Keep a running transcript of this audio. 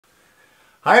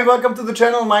Hi and welcome to the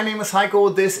channel. My name is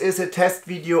Heiko. This is a test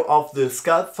video of the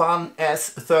Sculpfun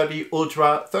S30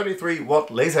 Ultra 33 watt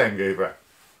laser engraver.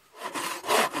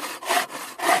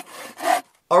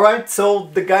 Alright,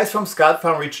 so the guys from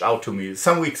Sculpfun reached out to me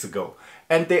some weeks ago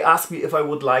and they asked me if I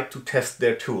would like to test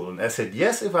their tool, and I said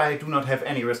yes, if I do not have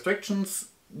any restrictions,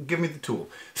 give me the tool.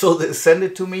 So they sent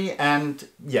it to me and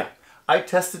yeah, I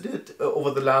tested it over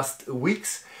the last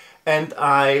weeks and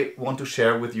I want to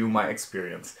share with you my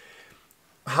experience.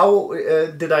 How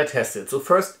did I test it? So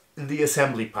first, the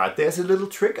assembly part. There's a little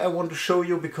trick I want to show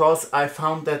you because I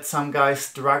found that some guys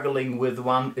struggling with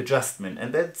one adjustment,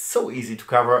 and that's so easy to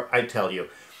cover, I tell you.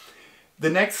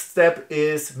 The next step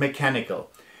is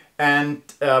mechanical, and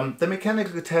the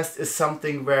mechanical test is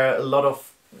something where a lot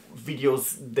of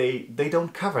videos they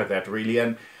don't cover that really,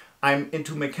 and I'm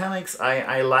into mechanics.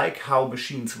 I like how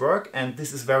machines work, and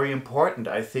this is very important,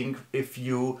 I think, if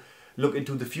you look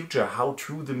into the future, how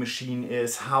true the machine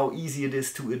is, how easy it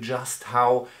is to adjust,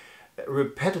 how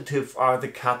repetitive are the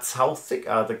cuts, how thick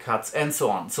are the cuts, and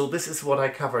so on. So this is what I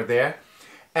cover there.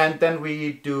 And then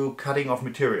we do cutting of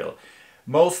material.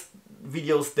 Most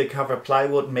videos they cover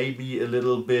plywood, maybe a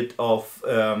little bit of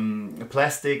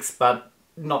plastics, but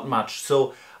not much.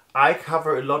 So I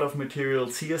cover a lot of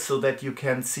materials here so that you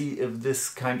can see if this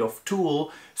kind of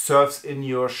tool serves in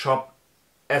your shop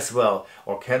as well,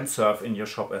 or can serve in your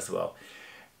shop as well.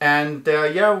 And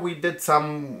yeah, we did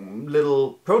some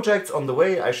little projects on the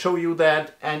way, I show you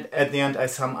that, and at the end I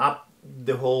sum up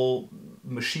the whole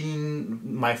machine,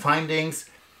 my findings,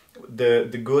 the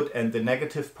good and the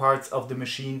negative parts of the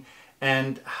machine,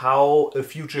 and how a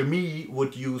future me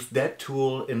would use that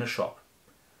tool in a shop.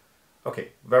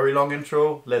 Okay, very long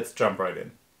intro, let's jump right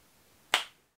in.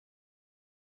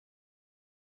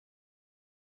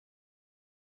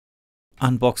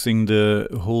 Unboxing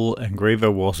the whole engraver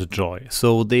was a joy.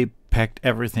 So they packed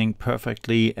everything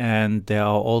perfectly, and there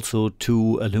are also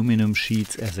two aluminum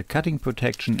sheets as a cutting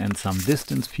protection and some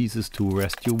distance pieces to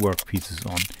rest your work pieces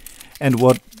on. And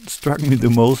what struck me the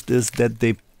most is that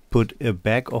they put a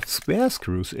bag of spare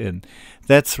screws in.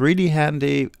 That's really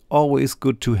handy, always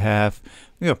good to have,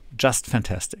 just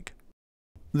fantastic.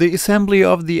 The assembly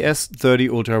of the S30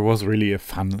 Ultra was really a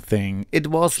fun thing. It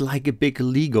was like a big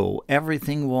Lego.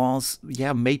 Everything was,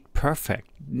 made perfect.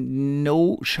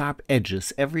 No sharp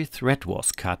edges. Every thread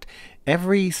was cut.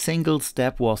 Every single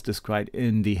step was described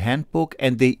in the handbook,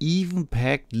 and they even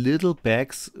packed little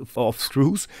bags of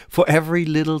screws for every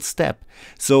little step.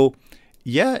 So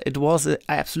yeah, it was an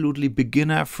absolutely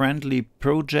beginner-friendly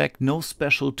project, no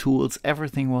special tools,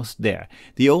 everything was there.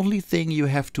 The only thing you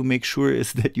have to make sure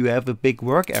is that you have a big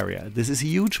work area. This is a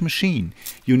huge machine.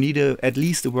 You need at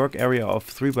least a work area of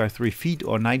 3 by 3 feet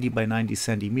or 90 by 90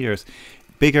 centimeters.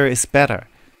 Bigger is better.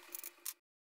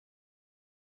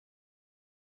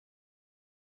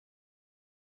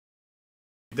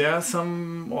 There are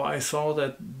some, or I saw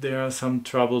that there are some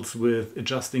troubles with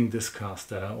adjusting this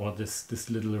caster or this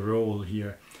little roll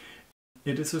here.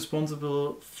 It is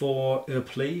responsible for a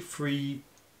play-free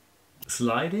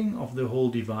sliding of the whole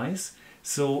device,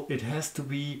 so it has to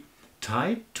be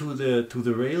tight to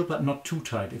the rail, but not too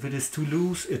tight. If it is too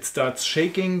loose, it starts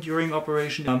shaking during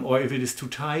operation, or if it is too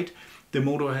tight, the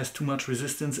motor has too much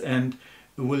resistance and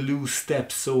will lose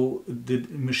steps, so the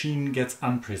machine gets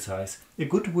unprecise. A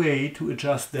good way to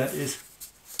adjust that is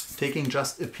taking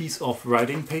just a piece of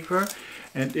writing paper,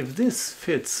 and if this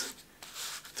fits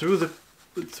through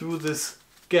this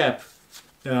gap,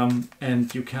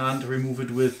 and you can't remove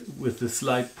it with the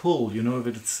slight pull, if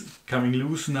it's coming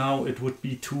loose now, it would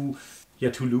be too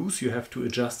loose. You have to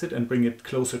adjust it and bring it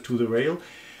closer to the rail.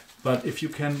 But if you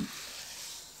can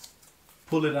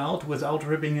pull it out without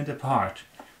ripping it apart,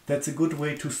 that's a good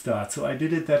way to start. So I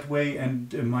did it that way,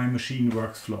 and my machine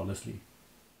works flawlessly.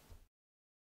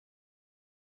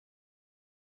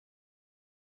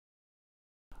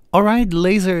 Alright,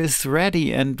 laser is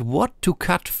ready, and what to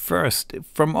cut first?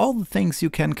 From all the things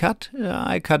you can cut,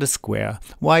 I cut a square.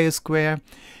 Why a square?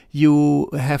 You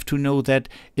have to know that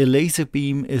a laser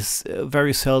beam is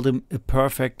very seldom a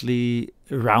perfectly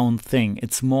round thing.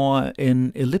 It's more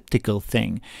an elliptical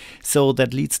thing. So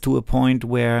that leads to a point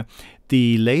where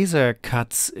the laser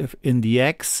cuts in the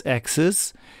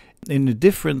x-axis in a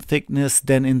different thickness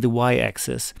than in the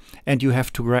y-axis, and you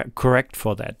have to correct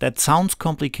for that. That sounds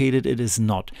complicated, it is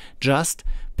not. Just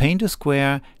paint a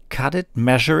square, cut it,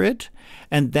 measure it,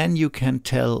 and then you can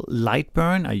tell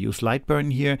Lightburn, I use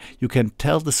Lightburn here, you can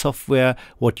tell the software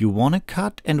what you want to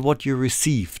cut and what you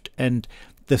received, and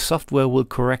the software will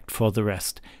correct for the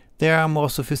rest. There are more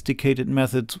sophisticated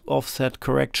methods, offset,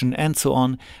 correction, and so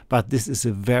on, but this is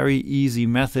a very easy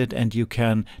method and you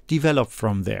can develop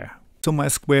from there. So my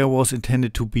square was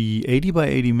intended to be 80 by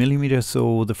 80 millimeters,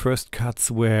 so the first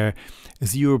cuts were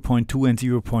 0.2 and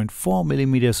 0.4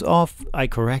 millimeters off. I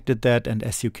corrected that, and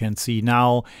as you can see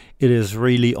now, it is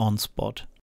really on spot.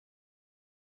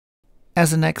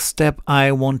 As a next step,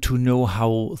 I want to know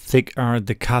how thick are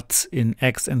the cuts in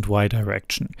X and Y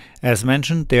direction. As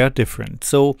mentioned, they are different.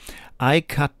 So I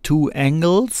cut two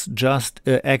angles, just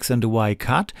a X and a Y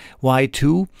cut.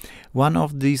 Y2, one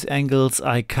of these angles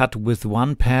I cut with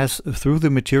one pass through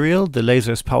the material. The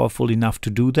laser is powerful enough to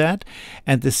do that.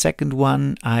 And the second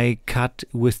one I cut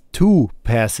with two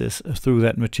passes through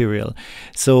that material.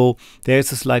 So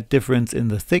there's a slight difference in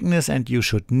the thickness, and you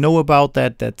should know about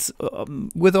that. That's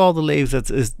with all the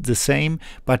lasers is the same,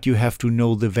 but you have to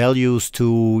know the values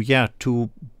to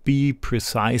be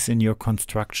precise in your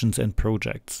constructions and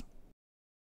projects.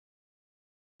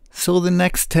 So the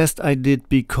next test I did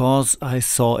because I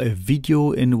saw a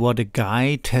video in what a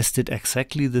guy tested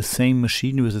exactly the same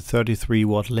machine with a 33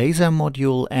 watt laser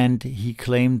module, and he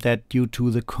claimed that due to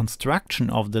the construction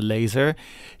of the laser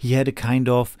he had a kind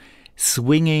of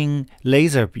swinging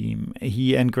laser beam.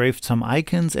 He engraved some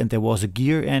icons and there was a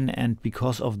gear in, and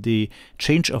because of the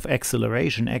change of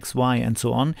acceleration X, Y and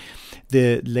so on,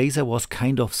 the laser was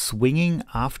kind of swinging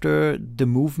after the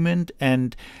movement,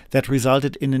 and that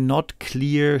resulted in a not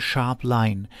clear sharp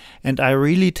line. And I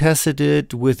really tested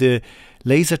it with a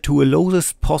laser to a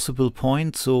lowest possible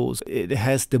point, so it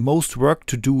has the most work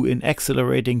to do in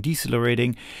accelerating,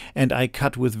 decelerating, and I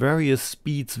cut with various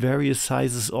speeds, various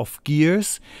sizes of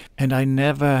gears, and I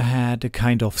never had a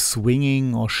kind of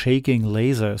swinging or shaking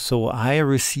laser. So I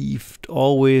received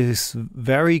always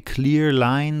very clear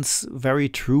lines, very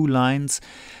true lines.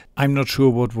 I'm not sure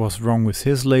what was wrong with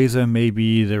his laser,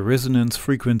 maybe the resonance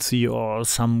frequency or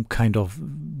some kind of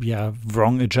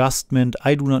wrong adjustment,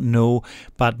 I do not know,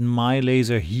 but my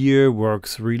laser here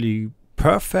works really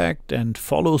perfect and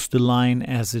follows the line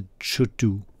as it should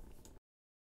do.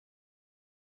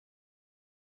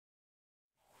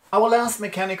 Our last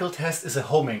mechanical test is a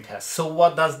homing test. So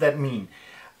what does that mean?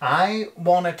 I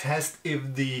want to test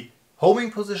if the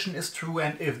homing position is true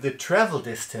and if the travel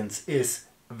distance is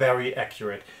very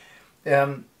accurate.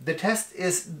 The test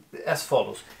is as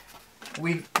follows.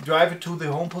 We drive it to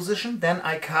the home position, then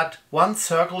I cut one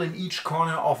circle in each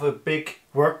corner of a big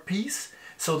workpiece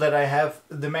so that I have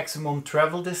the maximum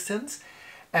travel distance,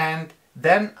 and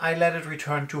then I let it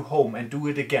return to home and do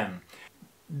it again.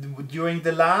 During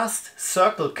the last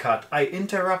circle cut I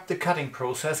interrupt the cutting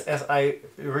process as I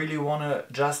really want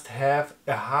to just have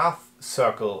a half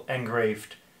circle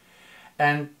engraved,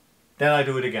 and then I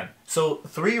do it again. So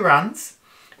 3 runs.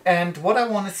 And what I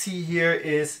want to see here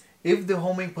is if the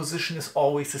homing position is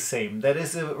always the same. That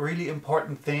is a really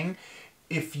important thing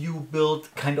if you build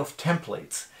kind of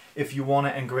templates. If you want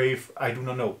to engrave, I do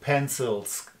not know,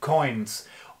 pencils, coins,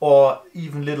 or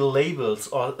even little labels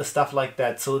or stuff like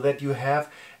that, so that you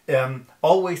have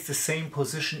always the same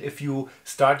position if you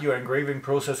start your engraving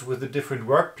process with a different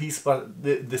workpiece, but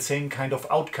the same kind of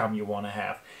outcome you want to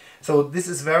have. So this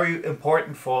is very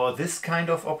important for this kind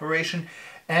of operation.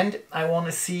 And I want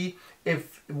to see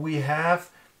if we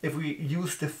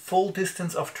use the full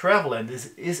distance of travel, and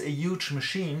this is a huge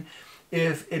machine,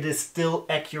 if it is still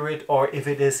accurate or if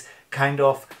it is kind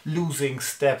of losing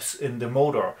steps in the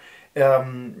motor.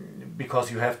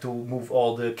 Because you have to move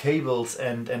all the cables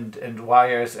and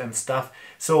wires and stuff.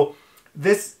 So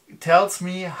this tells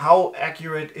me how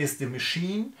accurate is the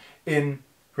machine in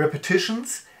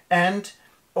repetitions and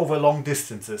over long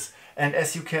distances. And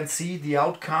as you can see, the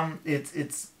outcome,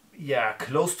 it's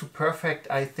close to perfect.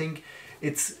 I think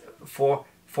it's for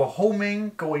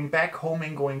homing, going back,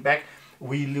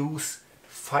 we lose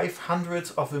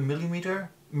 0.05 of a millimeter,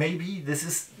 maybe. This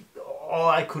is all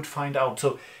I could find out.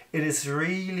 So it is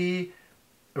really,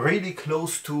 really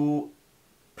close to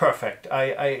perfect.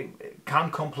 I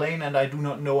can't complain, and I do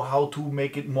not know how to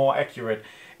make it more accurate.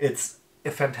 It's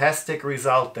a fantastic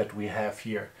result that we have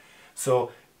here.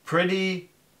 So pretty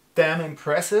damn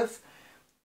impressive.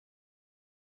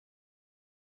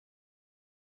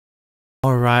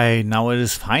 Alright, now it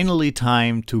is finally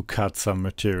time to cut some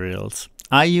materials.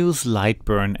 I use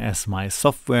Lightburn as my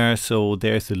software, so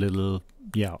there's a little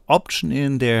option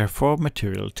in there for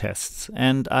material tests.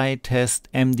 And I test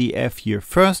MDF here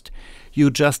first.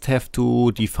 You just have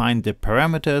to define the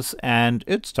parameters and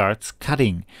it starts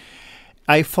cutting.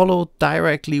 I followed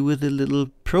directly with a little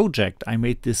project. I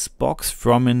made this box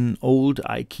from an old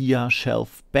IKEA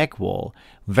shelf back wall.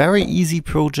 Very easy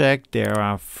project. There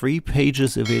are 3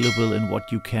 pages available in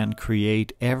what you can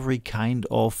create every kind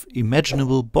of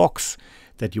imaginable box.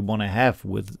 that you want to have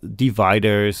with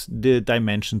dividers. The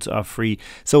dimensions are free.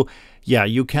 So yeah,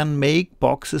 you can make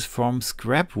boxes from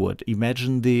scrap wood.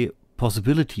 Imagine the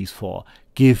possibilities for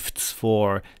gifts,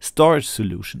 for storage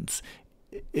solutions.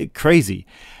 Crazy.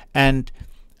 And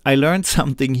I learned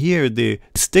something here. The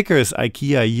stickers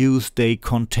IKEA used, they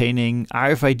containing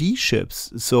RFID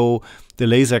chips. So the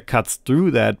laser cuts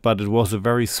through that, but it was a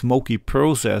very smoky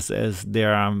process as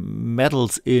there are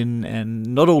metals in and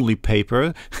not only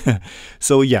paper.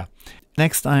 So yeah.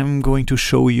 Next I'm going to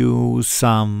show you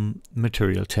some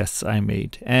material tests I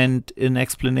made. And in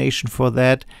explanation for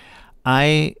that,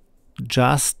 I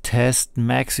just test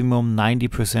maximum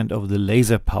 90% of the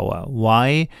laser power.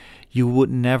 Why? You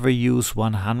would never use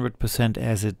 100%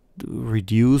 as it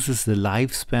reduces the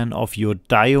lifespan of your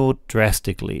diode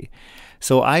drastically.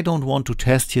 So I don't want to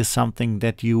test here something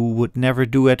that you would never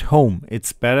do at home.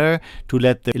 It's better to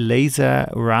let the laser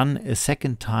run a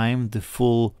second time the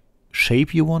full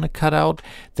shape you want to cut out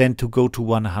than to go to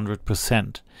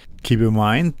 100%. Keep in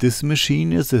mind, this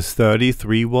machine is a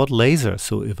 33 watt laser,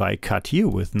 so if I cut here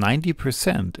with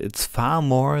 90%, it's far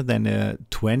more than a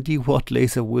 20 watt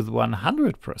laser with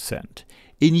 100%.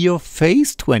 In your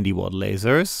face 20 watt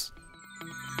lasers.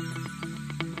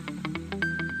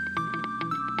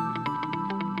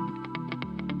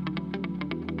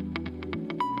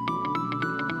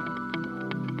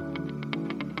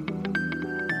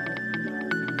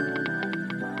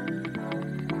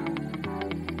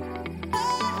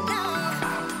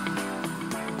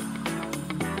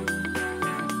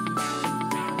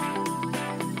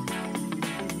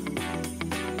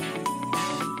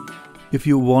 If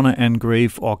you want to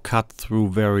engrave or cut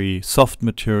through very soft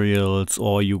materials,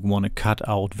 or you want to cut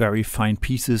out very fine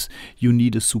pieces, you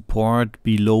need a support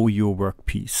below your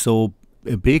workpiece. So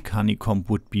a big honeycomb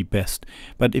would be best.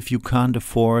 But if you can't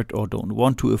afford or don't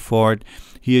want to afford,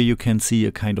 here you can see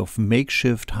a kind of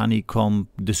makeshift honeycomb.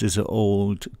 This is an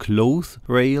old cloth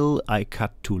rail I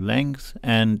cut to length,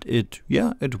 and it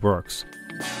works.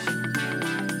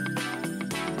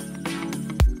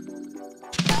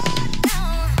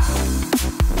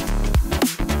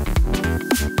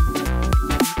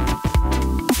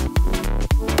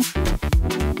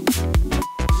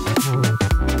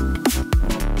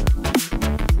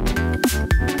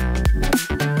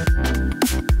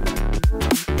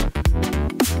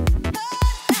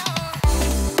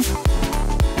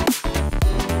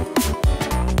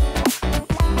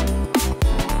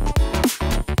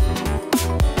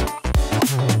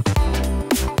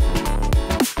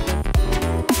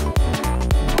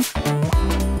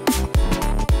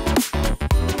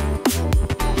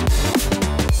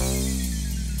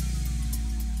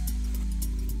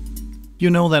 You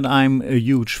know that I'm a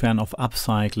huge fan of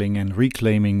upcycling and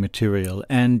reclaiming material,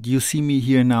 and you see me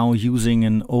here now using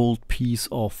an old piece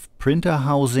of printer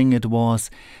housing it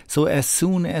was. So as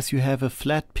soon as you have a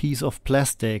flat piece of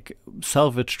plastic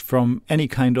salvaged from any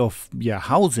kind of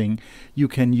housing, you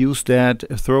can use that,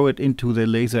 throw it into the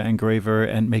laser engraver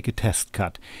and make a test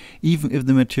cut. Even if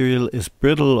the material is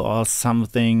brittle or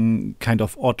something kind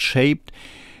of odd shaped,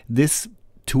 this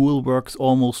tool works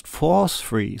almost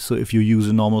force-free. So if you use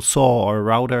a normal saw or a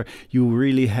router, you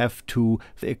really have to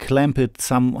clamp it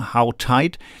somehow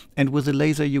tight. And with a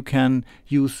laser you can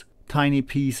use tiny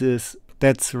pieces.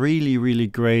 That's really, really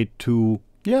great to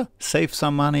save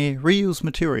some money, reuse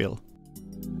material.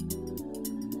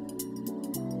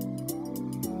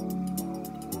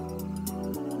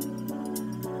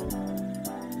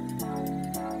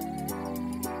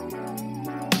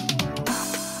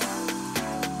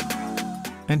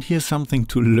 And here's something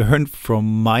to learn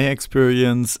from my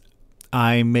experience.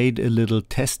 I made a little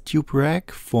test tube rack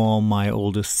for my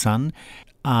oldest son.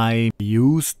 I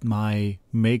used my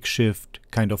makeshift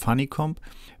kind of honeycomb,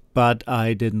 but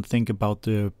I didn't think about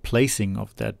the placing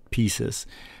of that pieces.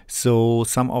 So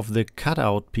some of the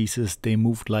cutout pieces, they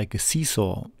moved like a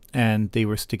seesaw and they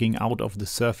were sticking out of the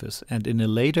surface. And in a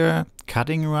later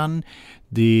cutting run,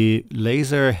 the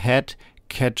laser had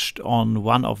catched on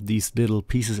one of these little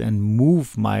pieces and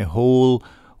move my whole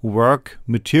work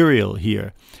material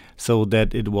here, so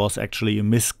that it was actually a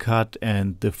miscut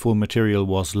and the full material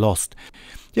was lost.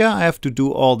 I have to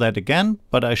do all that again,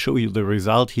 but I show you the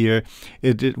result here.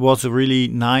 It was a really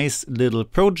nice little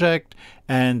project,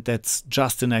 and that's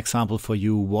just an example for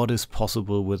you what is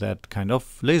possible with that kind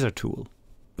of laser tool.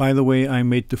 By the way, I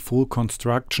made the full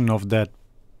construction of that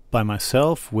by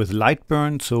myself with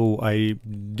Lightburn, so I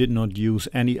did not use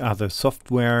any other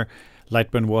software.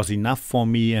 Lightburn was enough for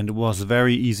me, and it was a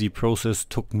very easy process.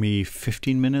 Took me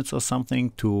 15 minutes or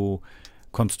something to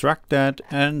construct that,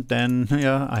 and then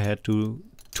I had to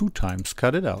 2 times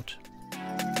cut it out.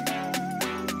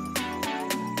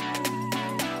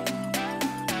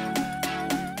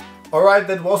 Alright,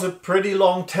 that was a pretty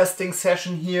long testing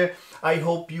session here. I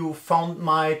hope you found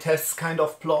my tests kind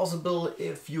of plausible.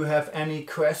 If you have any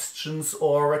questions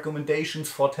or recommendations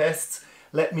for tests,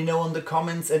 let me know in the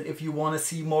comments, and if you want to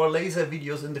see more laser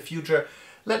videos in the future,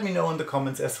 let me know in the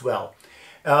comments as well.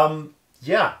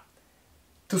 Yeah,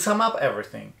 to sum up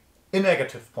everything, a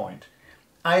negative point.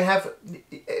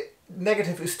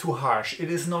 Negative is too harsh,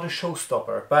 it is not a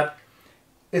showstopper, but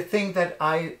a thing that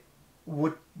I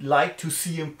would like to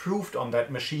see improved on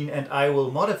that machine, and I will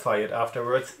modify it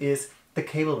afterwards, is the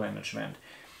cable management.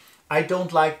 I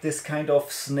don't like this kind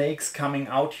of snakes coming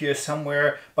out here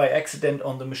somewhere by accident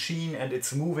on the machine and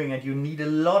it's moving, and you need a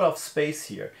lot of space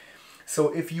here. So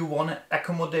if you want to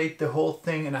accommodate the whole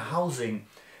thing in a housing,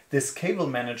 this cable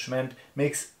management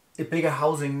makes a bigger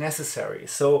housing necessary.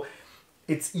 So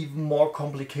it's even more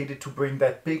complicated to bring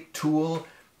that big tool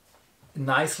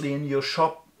nicely in your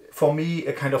shop. For me,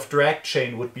 a kind of drag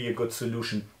chain would be a good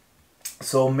solution.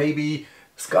 So maybe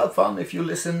Sculpfun, if you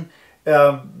listen,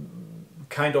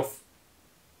 kind of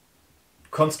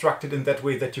constructed in that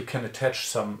way that you can attach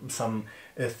some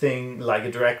thing like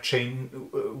a drag chain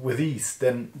with ease.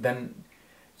 Then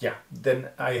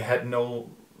I had no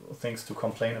things to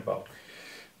complain about.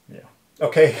 Yeah.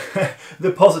 Okay,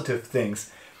 the positive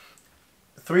things.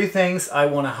 3 things I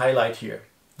want to highlight here.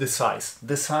 The size.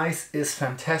 The size is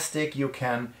fantastic. You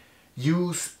can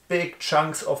use big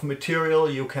chunks of material.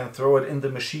 You can throw it in the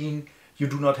machine. You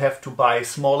do not have to buy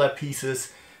smaller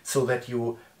pieces so that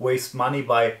you waste money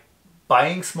by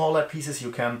buying smaller pieces.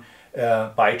 You can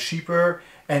buy cheaper,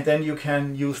 and then you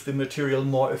can use the material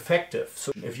more effective.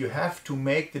 So if you have to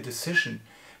make the decision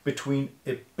between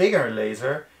a bigger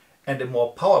laser and a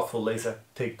more powerful laser,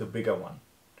 take the bigger one.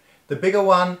 The bigger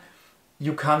one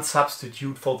you can't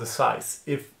substitute for the size.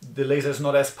 If the laser is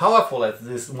not as powerful as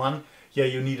this one, yeah,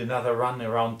 you need another run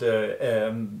around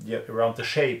the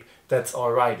shape. That's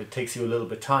all right. It takes you a little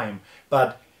bit time,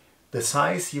 but the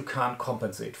size you can't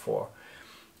compensate for.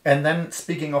 And then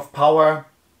speaking of power,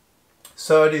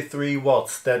 33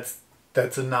 watts.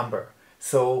 That's a number.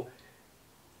 So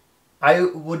I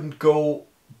wouldn't go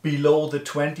below the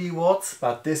 20 watts,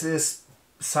 but this is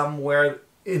somewhere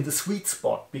in the sweet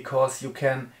spot, because you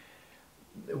can,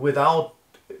 without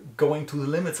going to the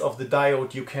limits of the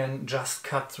diode, you can just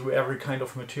cut through every kind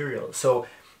of material. So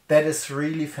that is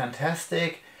really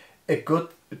fantastic. A good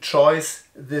choice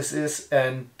this is,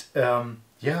 and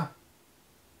yeah,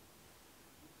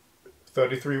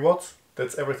 33 watts.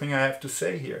 That's everything I have to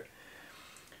say here.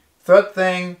 Third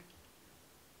thing,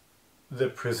 the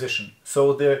precision.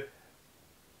 So the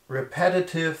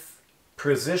repetitive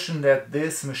precision that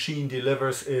this machine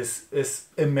delivers is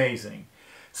amazing.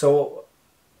 So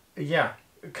yeah,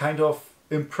 kind of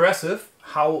impressive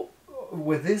how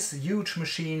with this huge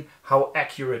machine how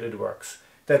accurate it works.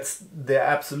 That's the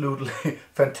absolutely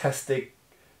fantastic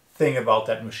thing about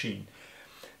that machine.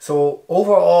 So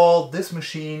overall, this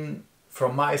machine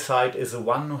from my side is a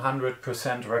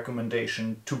 100%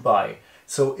 recommendation to buy.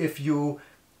 So if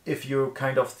you're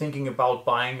kind of thinking about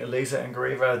buying a laser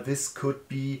engraver, this could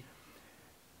be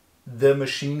the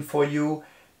machine for you.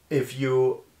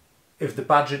 If the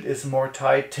budget is more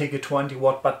tight, take a 20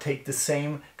 watt, but take the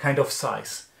same kind of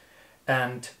size.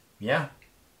 And yeah,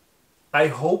 I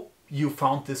hope you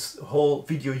found this whole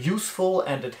video useful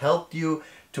and it helped you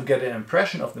to get an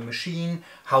impression of the machine,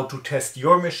 how to test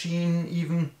your machine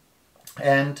even.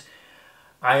 And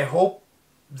I hope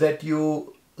that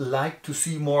you like to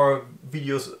see more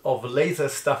videos of laser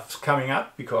stuff coming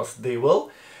up, because they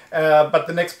will. But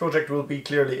the next project will be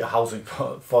clearly a housing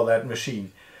for that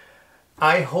machine.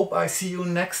 I hope I see you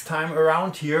next time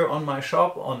around here on my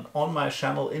shop, on my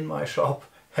channel, in my shop.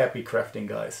 Happy crafting,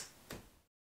 guys.